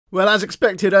Well, as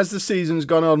expected, as the season's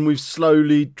gone on, we've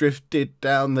slowly drifted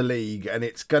down the league, and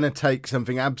it's going to take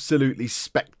something absolutely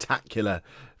spectacular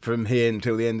from here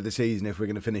until the end of the season if we're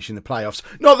going to finish in the playoffs.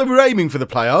 Not that we're aiming for the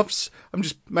playoffs, I'm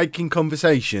just making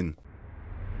conversation.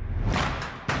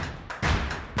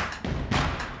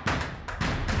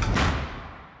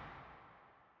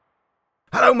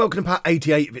 Hello and welcome to part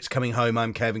 88 of It's Coming Home.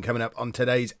 I'm Kevin. Coming up on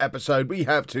today's episode, we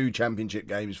have two championship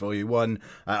games for you. One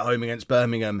at home against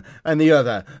Birmingham and the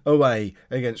other away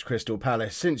against Crystal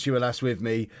Palace. Since you were last with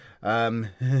me,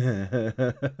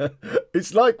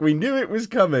 it's like we knew it was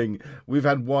coming. We've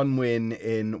had one win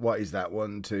in, what is that?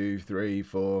 1, 2, 3,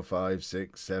 4, 5,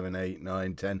 6, 7, 8,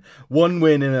 9, 10. One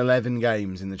win in 11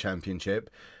 games in the championship.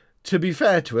 To be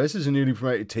fair to us, as a newly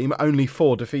promoted team, only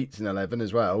 4 defeats in 11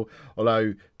 as well,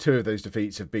 although 2 of those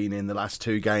defeats have been in the last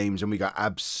 2 games and we got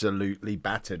absolutely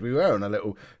battered. We were on a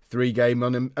little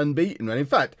 3-game unbeaten run. In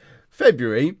fact,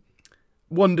 February,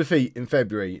 1 defeat in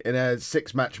February in a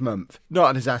 6-match month. Not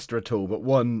a disaster at all, but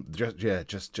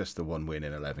just the 1 win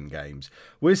in 11 games.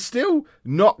 We're still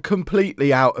not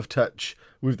completely out of touch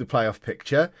with the playoff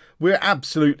picture. We're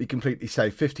absolutely completely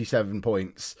safe, 57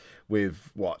 points.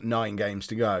 With, 9 games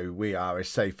to go, we are as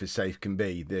safe can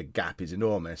be. The gap is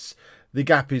enormous. The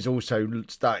gap is also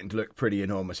starting to look pretty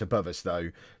enormous above us,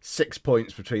 though. 6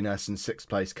 points between us and 6th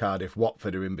place Cardiff.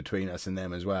 Watford are in between us and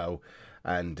them as well.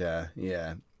 And,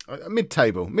 yeah,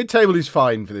 mid-table. Mid-table is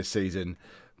fine for this season,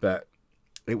 but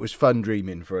it was fun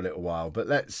dreaming for a little while. But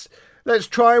let's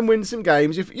try and win some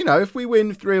games. If we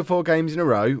win 3 or 4 games in a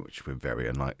row, which we're very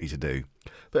unlikely to do,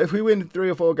 but if we win 3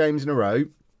 or 4 games in a row,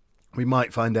 we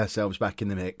might find ourselves back in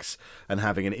the mix and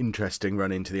having an interesting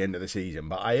run into the end of the season.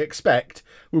 But I expect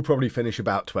we'll probably finish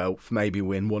about 12th, maybe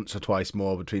win once or twice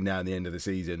more between now and the end of the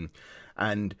season.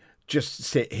 And just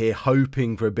sit here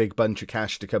hoping for a big bunch of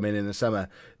cash to come in the summer.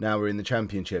 Now we're in the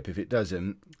championship. If it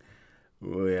doesn't,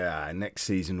 yeah, next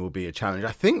season will be a challenge.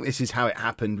 I think this is how it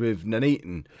happened with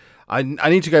Nuneaton. I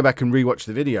need to go back and rewatch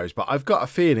the videos, but I've got a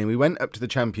feeling we went up to the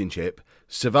championship,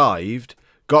 survived,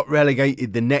 got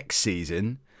relegated the next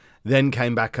season, then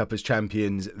came back up as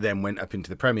champions, then went up into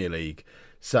the Premier League.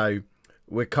 So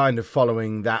we're kind of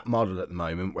following that model at the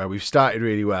moment, where we've started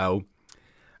really well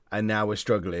and now we're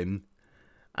struggling,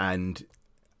 and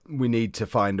we need to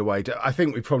find a way to... I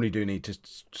think we probably do need to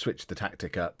switch the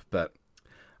tactic up, but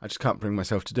I just can't bring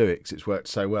myself to do it because it's worked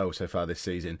so well so far this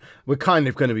season. We're kind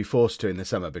of going to be forced to in the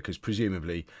summer because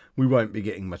presumably we won't be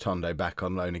getting Matondo back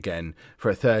on loan again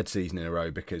for a 3rd season in a row,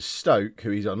 because Stoke,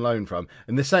 who he's on loan from,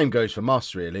 and the same goes for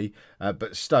Moss really,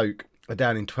 but Stoke are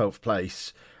down in 12th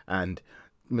place and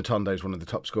Matondo's one of the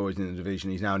top scorers in the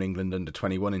division. He's now an England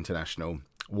under-21 international.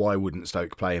 Why wouldn't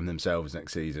Stoke play him themselves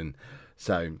next season?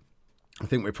 So I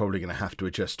think we're probably going to have to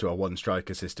adjust to our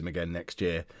 1-striker system again next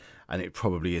year, and it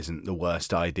probably isn't the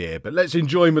worst idea. But let's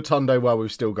enjoy Matondo while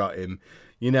we've still got him.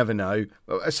 You never know.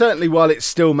 Certainly while it's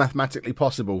still mathematically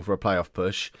possible for a playoff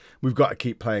push, we've got to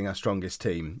keep playing our strongest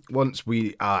team. Once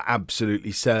we are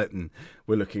absolutely certain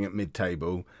we're looking at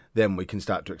mid-table, then we can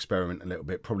start to experiment a little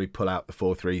bit, probably pull out the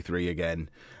 4-3-3 again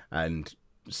and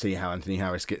see how Anthony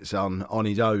Harris gets on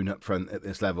his own up front at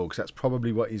this level, because that's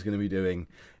probably what he's going to be doing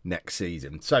next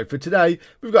season. So for today,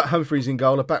 we've got Humphreys in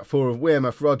goal, a back 4 of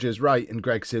Wearmouth, Rogers, Wright and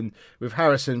Gregson, with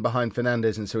Harrison behind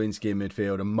Fernandez and Sawinski in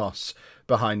midfield, and Moss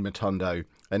behind Matondo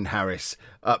and Harris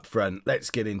up front. Let's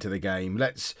get into the game.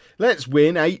 Let's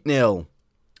win 8-0.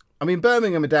 I mean,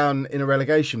 Birmingham are down in a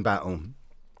relegation battle.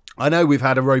 I know we've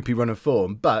had a ropey run of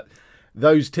form, but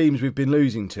those teams we've been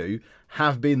losing to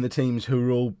have been the teams who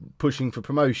are all pushing for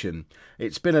promotion.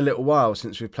 It's been a little while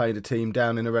since we've played a team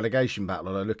down in a relegation battle,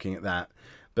 although looking at that,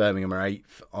 Birmingham are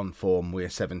 8th on form, we're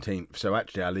 17th. So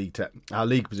actually our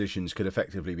league positions could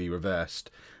effectively be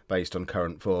reversed based on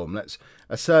current form. Let's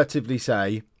assertively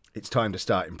say it's time to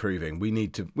start improving. We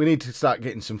need to start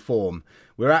getting some form.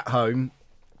 We're at home.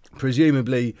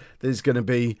 Presumably there's going to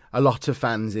be a lot of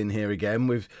fans in here again.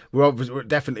 We're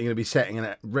definitely going to be setting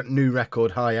a new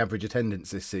record high average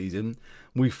attendance this season.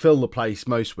 We fill the place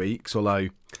most weeks, although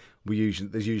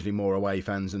there's usually more away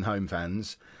fans than home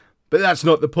fans. But that's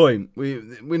not the point. We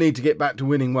need to get back to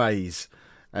winning ways,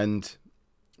 and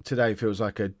today feels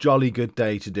like a jolly good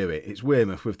day to do it. It's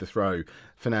Wearmouth with the throw.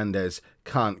 Fernandez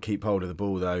can't keep hold of the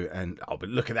ball though, and but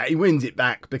look at that, he wins it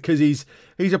back because he's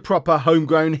a proper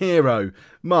homegrown hero.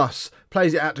 Moss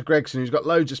plays it out to Gregson, who's got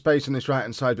loads of space on this right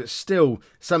hand side, but still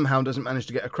somehow doesn't manage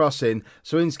to get a cross in.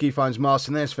 Sawinski finds Moss,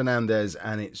 and there's Fernandez,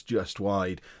 and it's just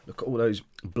wide. Look at all those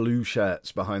blue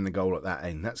shirts behind the goal at that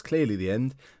end. That's clearly the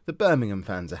end the Birmingham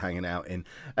fans are hanging out in,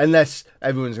 unless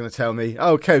everyone's going to tell me,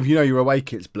 oh Kev, you know your away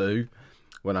kit's blue,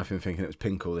 when I've been thinking it was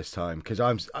pink all this time, because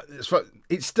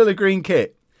it's still a green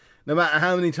kit. No matter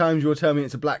how many times you'll tell me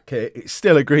it's a black kit, it's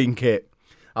still a green kit.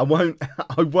 I won't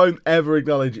ever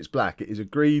acknowledge it's black. It is a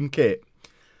green kit.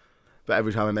 But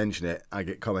every time I mention it, I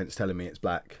get comments telling me it's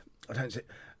black. I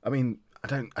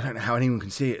don't know how anyone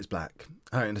can see it as black.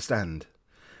 I don't understand.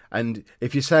 And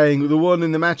if you're saying the one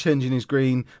in the match engine is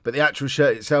green, but the actual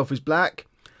shirt itself is black,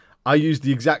 I use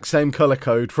the exact same colour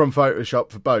code from Photoshop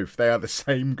for both. They are the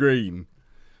same green.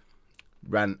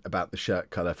 Rant about the shirt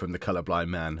colour from the colourblind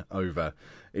man over.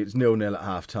 It's 0-0 at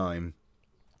half time.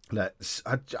 Should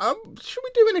we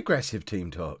do an aggressive team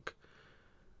talk?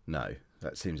 No,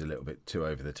 that seems a little bit too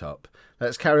over the top.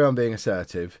 Let's carry on being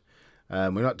assertive. We're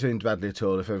not doing badly at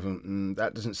all. If everyone,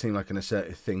 that doesn't seem like an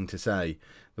assertive thing to say.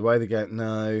 The way they get,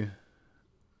 no.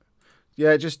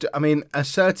 Yeah, just, I mean,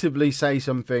 assertively say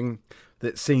something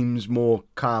that seems more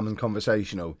calm and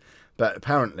conversational. But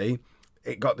apparently,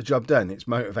 it got the job done. It's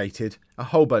motivated a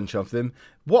whole bunch of them.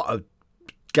 What a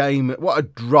game, what a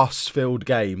dross-filled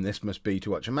game this must be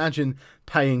to watch. Imagine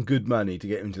paying good money to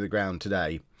get into the ground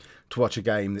today to watch a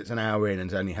game that's an hour in and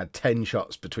has only had 10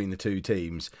 shots between the two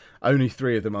teams, only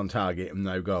 3 of them on target and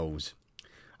no goals.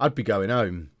 I'd be going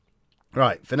home.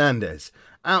 Right, Fernandes.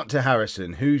 Out to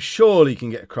Harrison, who surely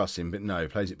can get across him, but no,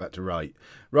 plays it back to Wright.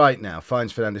 Right now,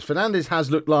 finds Fernandes. Fernandes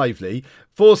has looked lively,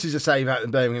 forces a save out of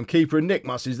the Birmingham keeper, and Nick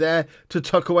Moss is there to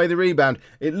tuck away the rebound.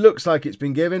 It looks like it's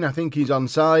been given. I think he's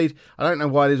onside. I don't know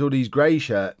why there's all these grey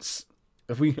shirts.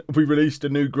 Have we released a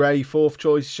new grey fourth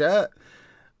choice shirt?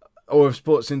 Or have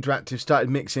Sports Interactive started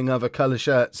mixing other colour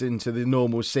shirts into the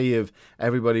normal sea of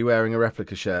everybody wearing a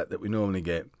replica shirt that we normally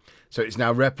get? So it's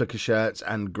now replica shirts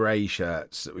and grey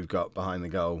shirts that we've got behind the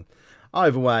goal.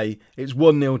 Either way, it's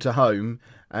 1-0 to home,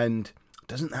 and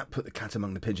doesn't that put the cat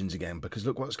among the pigeons again? Because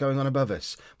look what's going on above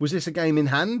us. Was this a game in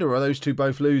hand, or are those two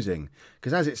both losing?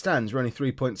 Because as it stands, we're only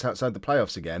 3 points outside the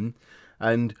playoffs again,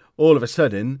 and all of a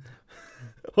sudden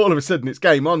it's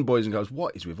game on, boys and girls.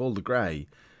 What is with all the grey?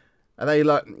 Are they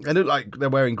look like they're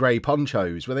wearing grey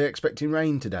ponchos. Were they expecting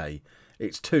rain today?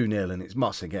 It's 2-0 and it's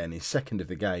Moss again, his second of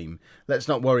the game. Let's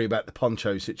not worry about the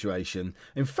poncho situation.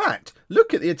 In fact,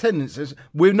 look at the attendances.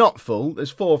 We're not full.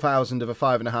 There's 4,000 of a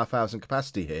 5,500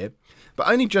 capacity here, but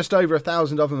only just over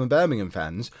 1,000 of them are Birmingham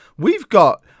fans. We've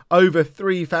got over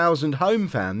 3,000 home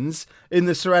fans in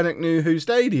the Ceramic New Who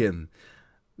Stadium.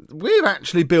 We're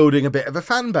actually building a bit of a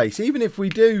fan base, even if we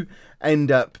do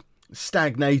end up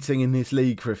stagnating in this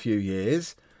league for a few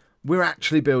years. We're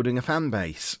actually building a fan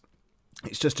base.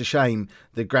 It's just a shame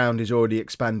the ground is already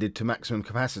expanded to maximum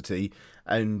capacity,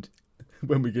 and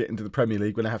when we get into the Premier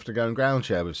League, we're going to have to go and ground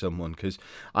share with someone, because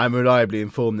I'm reliably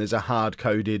informed there's a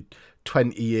hard-coded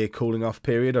 20-year cooling off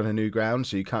period on a new ground,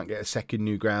 so you can't get a second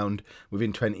new ground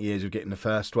within 20 years of getting the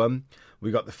first one.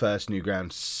 We got the first new ground,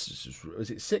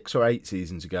 was it 6 or 8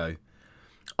 seasons ago?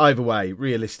 Either way,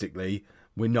 realistically,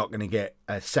 we're not going to get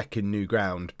a second new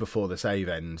ground before the save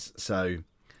ends, so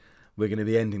we're going to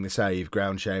be ending the save,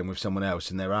 ground sharing with someone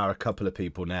else. And there are a couple of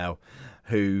people now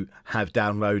who have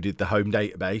downloaded the home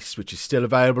database, which is still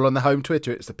available on the home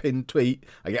Twitter. It's the pinned tweet.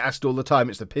 I get asked all the time.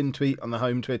 It's the pinned tweet on the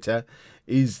home Twitter.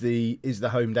 Is the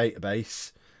home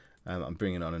database? I'm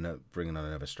bringing on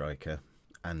another striker.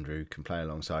 Andrew can play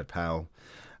alongside Powell,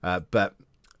 but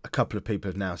a couple of people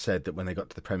have now said that when they got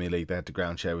to the Premier League, they had to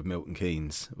ground share with Milton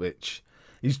Keynes, which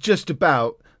is just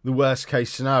about the worst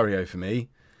case scenario for me.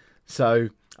 So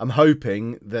I'm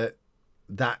hoping that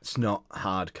that's not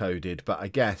hard-coded, but I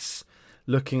guess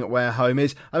looking at where home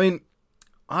is, I mean,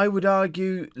 I would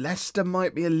argue Leicester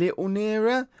might be a little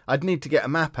nearer. I'd need to get a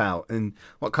map out, and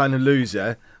what kind of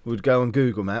loser would go on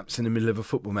Google Maps in the middle of a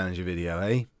Football Manager video,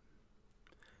 eh?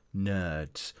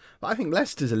 Nerds. But I think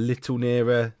Leicester's a little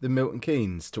nearer than Milton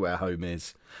Keynes to where home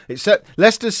is.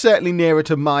 Leicester's certainly nearer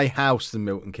to my house than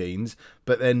Milton Keynes,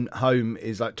 but then home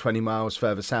is like 20 miles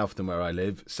further south than where I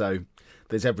live, so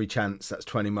there's every chance that's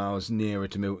 20 miles nearer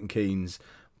to Milton Keynes,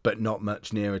 but not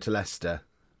much nearer to Leicester,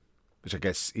 which I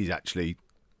guess is actually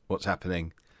what's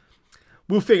happening.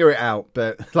 We'll figure it out,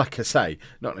 but like I say,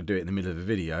 not going to do it in the middle of a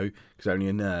video, because only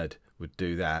a nerd would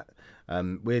do that.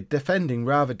 We're defending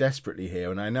rather desperately here,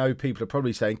 and I know people are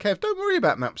probably saying, Kev, don't worry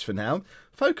about maps for now.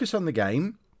 Focus on the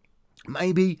game.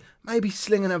 Maybe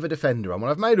sling another defender on.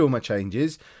 Well, I've made all my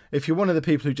changes. If you're one of the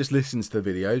people who just listens to the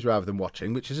videos rather than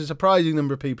watching, which is a surprising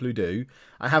number of people who do,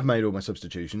 I have made all my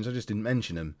substitutions. I just didn't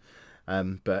mention them.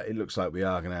 But it looks like we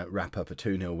are going to wrap up a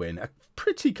 2-0 win. A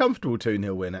pretty comfortable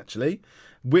 2-0 win, actually,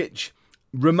 which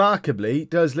remarkably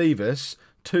does leave us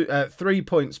 3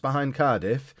 points behind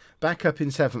Cardiff, back up in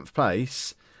 7th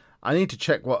place. I need to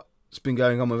check what's been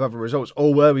going on with other results,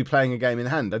 or were we playing a game in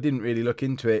hand? I didn't really look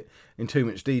into it in too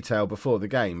much detail before the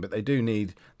game, but they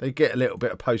get a little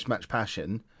bit of post-match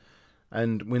passion.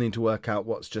 and we need to work out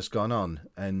what's just gone on.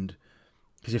 And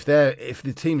because if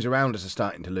the teams around us are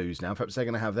starting to lose now, perhaps they're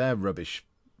going to have their rubbish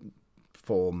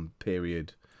form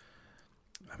period.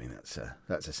 I mean, that's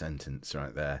a sentence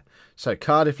right there. So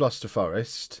Cardiff lost to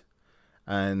Forest,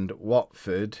 and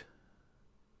Watford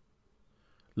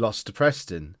lost to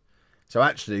Preston. So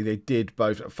actually, they did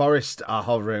both. Forest are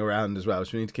hovering around as well,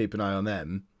 so we need to keep an eye on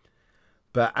them.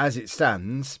 But as it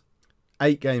stands,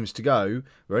 8 games to go.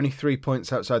 We're only 3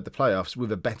 points outside the playoffs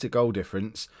with a better goal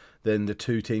difference than the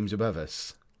 2 teams above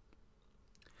us.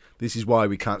 This is why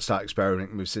we can't start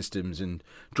experimenting with systems and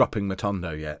dropping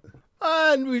Matondo yet.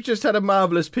 And we've just had a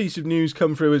marvellous piece of news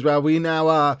come through as well. We now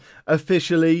are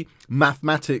officially,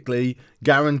 mathematically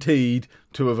guaranteed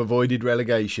to have avoided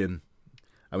relegation.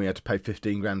 And we had to pay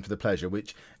 15 grand for the pleasure,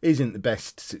 which isn't the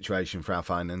best situation for our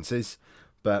finances.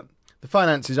 But the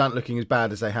finances aren't looking as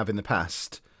bad as they have in the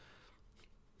past.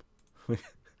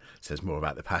 Says more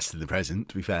about the past than the present,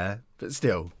 to be fair. But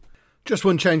still. Just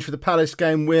one change for the Palace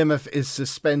game. Wearmouth is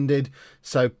suspended,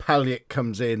 so Palliot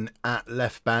comes in at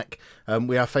left back.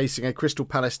 We are facing a Crystal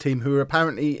Palace team who are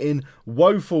apparently in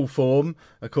woeful form,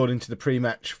 according to the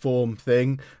pre-match form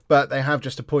thing. But they have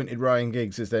just appointed Ryan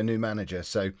Giggs as their new manager,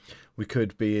 so we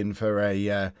could be in for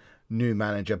a new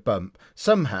manager bump.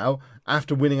 Somehow,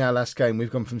 after winning our last game, we've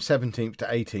gone from 17th to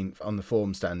 18th on the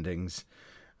form standings.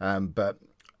 But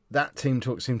that team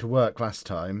talk seemed to work last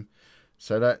time,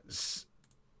 so let's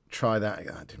try that.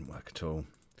 That didn't work at all.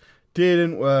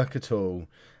 Didn't work at all.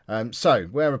 So,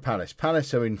 where are Palace?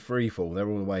 Palace are in free fall. They're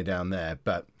all the way down there.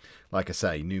 But, like I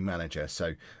say, new manager.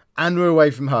 So, and we're away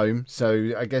from home.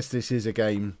 So, I guess this is a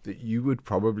game that you would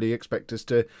probably expect us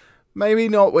to maybe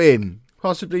not win.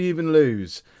 Possibly even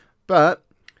lose. But,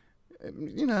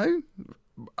 you know,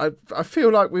 I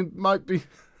feel like we might be...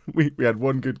 we had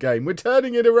one good game. We're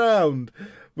turning it around.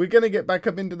 We're going to get back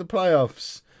up into the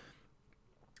playoffs.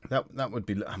 That would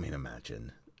be... I mean,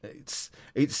 imagine.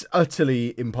 It's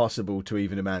utterly impossible to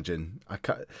even imagine.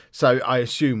 So I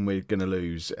assume we're going to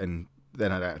lose, and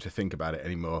then I don't have to think about it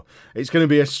anymore. It's going to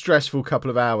be a stressful couple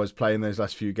of hours playing those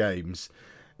last few games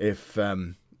if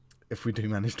we do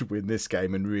manage to win this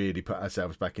game and really put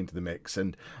ourselves back into the mix.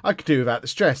 And I could do without the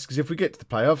stress, because if we get to the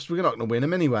playoffs, we're not going to win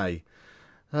them anyway.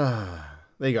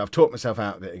 There you go. I've talked myself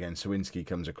out of it again. Sawinski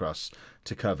comes across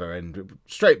to cover and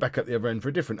straight back up the other end for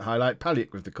a different highlight.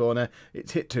 Palliot with the corner.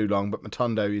 It's hit too long, but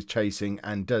Matondo is chasing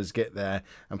and does get there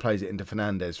and plays it into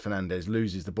Fernandez. Fernandez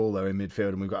loses the ball, though, in midfield,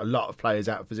 and we've got a lot of players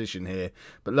out of position here.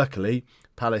 But luckily,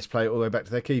 Palace play it all the way back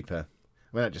to their keeper.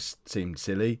 I mean, that just seemed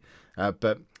silly.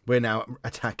 But we're now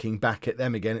attacking back at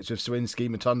them again. It's with Sawinski.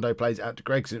 Matondo plays it out to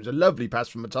Gregson. It was a lovely pass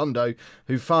from Matondo,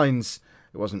 who finds...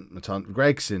 It wasn't Matondo.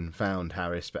 Gregson found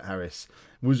Harris, but Harris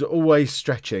was always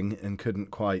stretching and couldn't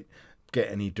quite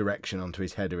get any direction onto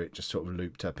his header. It just sort of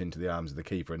looped up into the arms of the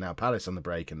keeper. And now Palace on the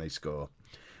break and they score.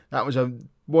 That was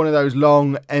one of those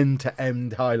long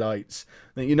end-to-end highlights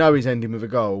that you know is ending with a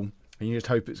goal and you just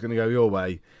hope it's going to go your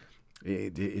way.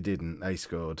 It didn't. They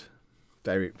scored.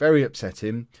 Very, very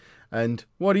upsetting. And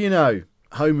what do you know?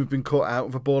 Holme have been caught out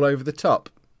with a ball over the top.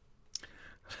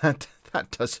 That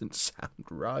doesn't sound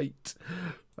right.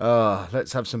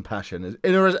 Let's have some passion.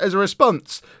 As a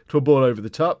response to a ball over the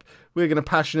top, we're going to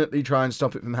passionately try and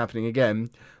stop it from happening again,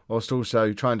 whilst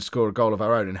also trying to score a goal of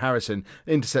our own. And Harrison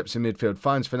intercepts in midfield,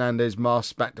 finds Fernandez,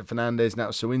 Moss back to Fernandez, now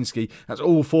Sawinski. That's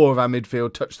all 4 of our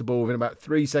midfield touch the ball within about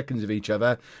 3 seconds of each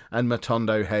other, and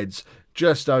Matondo heads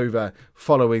just over,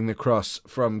 following the cross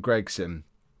from Gregson.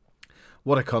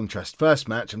 What a contrast. First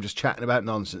match, I'm just chatting about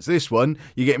nonsense. This one,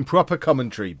 you're getting proper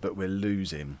commentary, but we're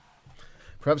losing.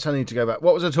 Perhaps I need to go back.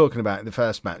 What was I talking about in the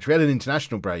first match? We had an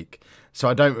international break, so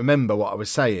I don't remember what I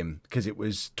was saying, because it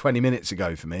was 20 minutes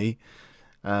ago for me.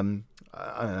 I don't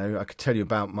know, I could tell you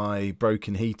about my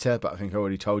broken heater, but I think I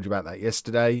already told you about that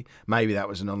yesterday. Maybe that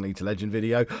was a non-League to Legend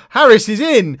video. Harris is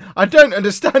in! I don't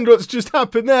understand what's just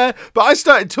happened there, but I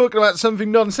started talking about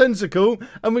something nonsensical,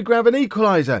 and we grab an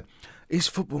equaliser. Is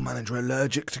Football Manager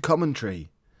allergic to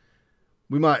commentary?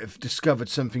 We might have discovered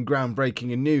something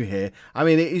groundbreaking and new here. I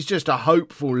mean, it is just a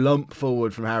hopeful lump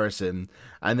forward from Harrison,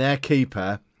 and their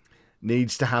keeper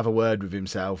needs to have a word with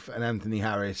himself. And Anthony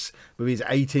Harris, with his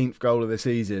 18th goal of the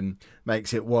season,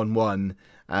 makes it 1-1.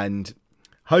 And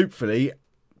hopefully,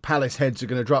 Palace heads are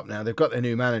going to drop now. They've got their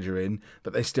new manager in,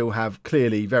 but they still have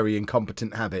clearly very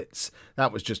incompetent habits.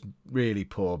 That was just really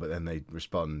poor, but then they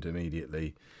respond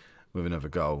immediately with another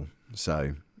goal.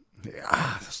 So,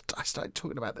 I started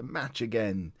talking about the match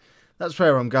again. That's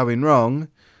where I'm going wrong.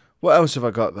 What else have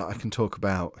I got that I can talk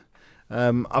about?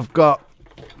 I've got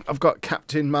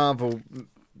Captain Marvel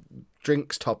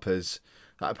drinks toppers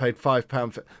that I paid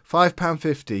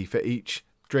 £5.50 for each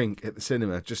drink at the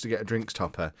cinema just to get a drinks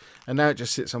topper, and now it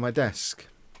just sits on my desk.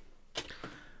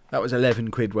 That was 11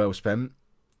 quid well spent,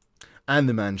 and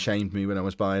the man shamed me when I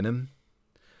was buying them.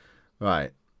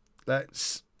 Right,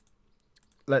 let's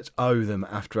owe them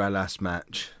after our last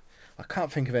match. I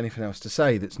can't think of anything else to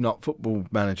say that's not Football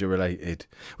Manager related,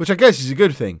 which I guess is a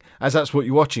good thing, as that's what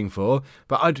you're watching for.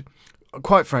 But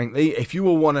quite frankly, if you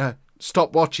all want to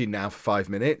stop watching now for 5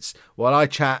 minutes while I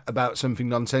chat about something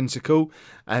nonsensical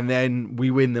and then we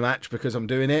win the match because I'm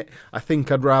doing it, I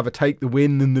think I'd rather take the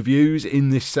win than the views in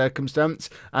this circumstance,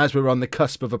 as we're on the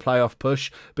cusp of a playoff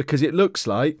push, because it looks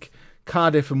like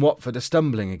Cardiff and Watford are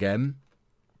stumbling again.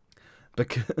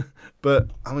 But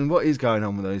I mean, what is going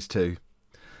on with those two?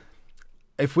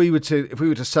 If we were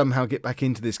to somehow get back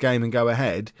into this game and go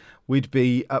ahead, we'd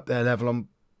be up their level on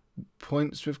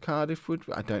points with Cardiff.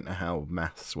 I don't know how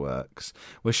maths works.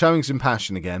 We're showing some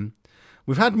passion again.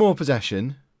 We've had more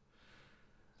possession.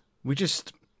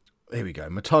 Here we go.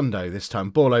 Matondo this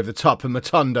time. Ball over the top, and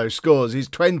Matondo scores his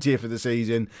 20th of the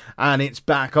season, and it's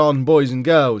back on, boys and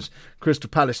girls. Crystal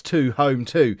Palace 2, Home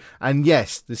 2. And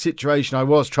yes, the situation I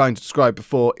was trying to describe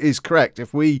before is correct.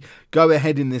 If we go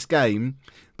ahead in this game,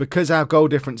 because our goal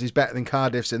difference is better than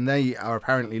Cardiff's and they are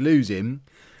apparently losing,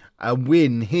 a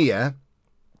win here,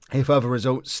 if other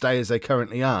results stay as they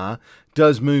currently are,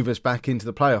 does move us back into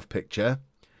the playoff picture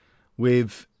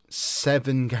with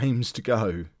 7 games to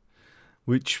go,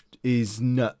 which is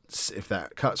nuts if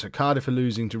that cuts. So Cardiff are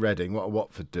losing to Reading. What are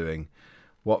Watford doing?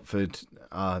 Watford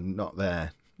are not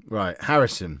there. Right,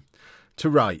 Harrison to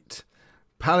right.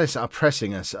 Palace are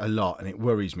pressing us a lot, and it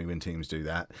worries me when teams do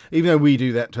that, even though we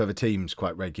do that to other teams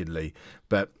quite regularly.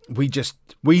 But we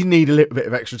need a little bit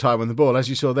of extra time on the ball, as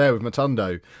you saw there with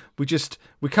Matondo.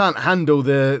 We can't handle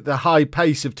the high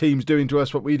pace of teams doing to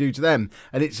us what we do to them,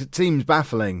 and it seems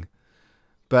baffling.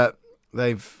 But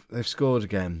they've scored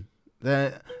again.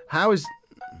 Why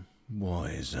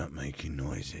is that making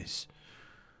noises?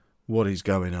 What is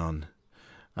going on?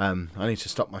 I need to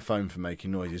stop my phone from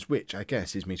making noises, which I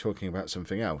guess is me talking about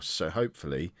something else. So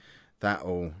hopefully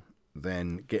that'll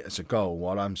then get us a goal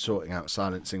while I'm sorting out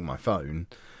silencing my phone.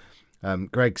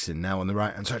 Gregson now on the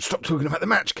right-hand side. Stop talking about the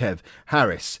match, Kev.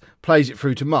 Harris plays it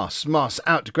through to Moss. Moss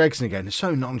out to Gregson again. It's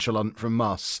so nonchalant from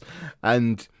Moss.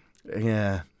 And,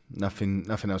 yeah, nothing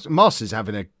else. Moss is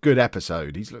having a good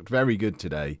episode. He's looked very good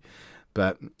today.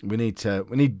 But we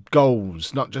need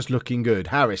goals, not just looking good.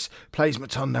 Harris plays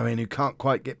Matondo in, who can't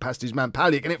quite get past his man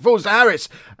Paliak, and it falls to Harris,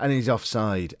 and he's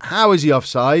offside. How is he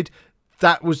offside?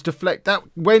 That was that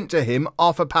went to him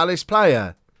off a Palace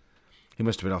player. He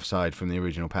must have been offside from the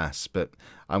original pass, but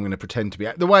I'm going to pretend to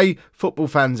be. The way football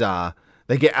fans are,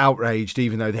 they get outraged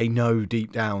even though they know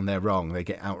deep down they're wrong. They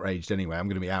get outraged anyway. I'm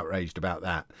going to be outraged about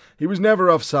that. He was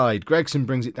never offside. Gregson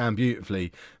brings it down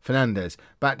beautifully. Fernandez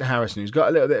back to Harrison, who's got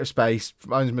a little bit of space.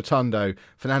 Finds Matondo.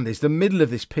 Fernandez. The middle of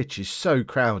this pitch is so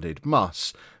crowded.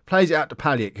 Moss plays it out to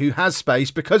Paliak, who has space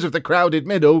because of the crowded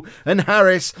middle. And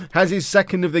Harris has his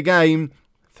second of the game.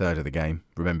 Third of the game.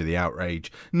 Remember the outrage.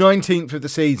 19th of the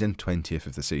season. 20th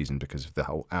of the season because of the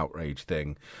whole outrage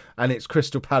thing. And it's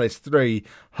Crystal Palace 3,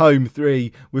 Home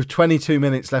 3, with 22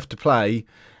 minutes left to play.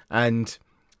 And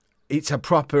it's a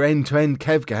proper end-to-end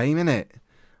Kev game, isn't it?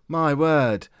 My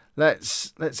word.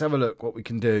 Let's have a look what we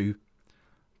can do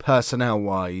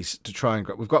personnel-wise to try and...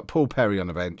 We've got Paul Perry on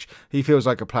the bench. He feels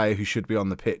like a player who should be on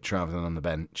the pitch rather than on the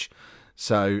bench.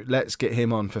 So let's get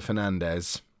him on for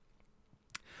Fernandez.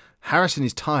 Harrison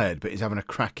is tired, but he's having a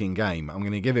cracking game. I'm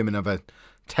going to give him another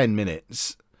 10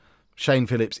 minutes. Shane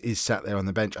Phillips is sat there on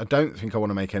the bench. I don't think I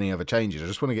want to make any other changes. I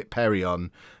just want to get Perry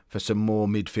on for some more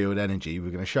midfield energy.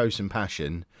 We're going to show some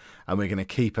passion, and we're going to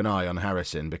keep an eye on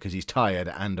Harrison because he's tired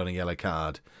and on a yellow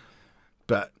card.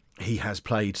 But he has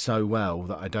played so well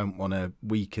that I don't want to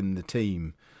weaken the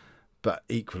team. But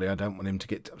equally, I don't want him to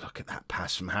get... Look at that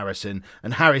pass from Harrison.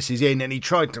 And Harris is in, and he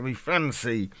tried to be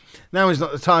fancy. Now is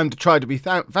not the time to try to be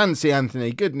fancy,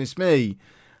 Anthony. Goodness me.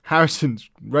 Harrison's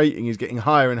rating is getting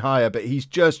higher and higher, but he's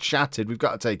just shattered. We've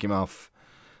got to take him off.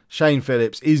 Shane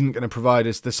Phillips isn't going to provide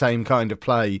us the same kind of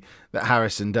play that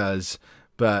Harrison does.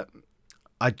 But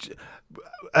at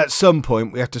some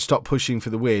point, we have to stop pushing for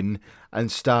the win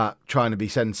and start trying to be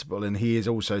sensible. And he is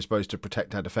also supposed to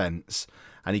protect our defence.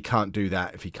 And he can't do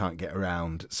that if he can't get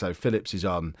around. So Phillips is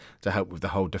on to help with the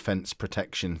whole defence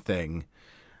protection thing.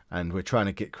 And we're trying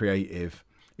to get creative.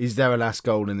 Is there a last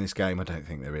goal in this game? I don't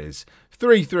think there is.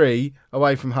 3-3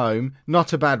 away from home.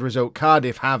 Not a bad result.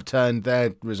 Cardiff have turned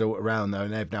their result around, though,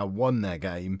 and they've now won their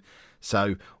game.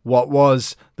 So what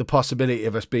was the possibility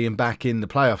of us being back in the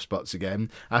playoff spots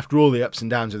again, after all the ups and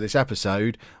downs of this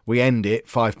episode, we end it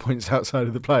 5 points outside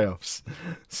of the playoffs.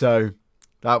 So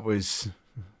that was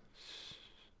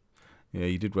Yeah,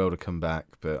 you did well to come back,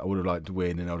 but I would have liked to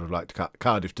win, and I would have liked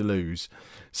Cardiff to lose.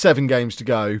 7 games to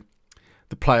go.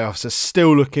 The playoffs are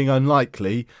still looking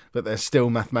unlikely, but they're still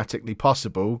mathematically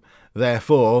possible.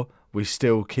 Therefore, we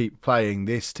still keep playing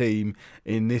this team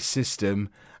in this system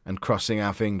and crossing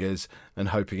our fingers and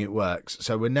hoping it works.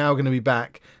 So we're now going to be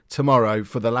back tomorrow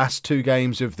for the last 2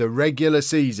 games of the regular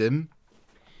season,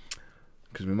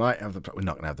 because we're not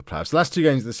going to have the playoffs. The last 2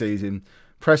 games of the season,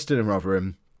 Preston and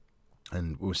Rotherham,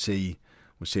 and we'll see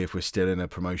if we're still in a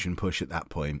promotion push at that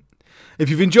point. If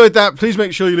you've enjoyed that, please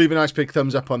make sure you leave a nice big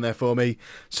thumbs up on there for me.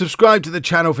 Subscribe to the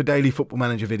channel for daily Football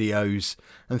Manager videos,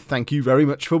 and thank you very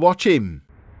much for watching.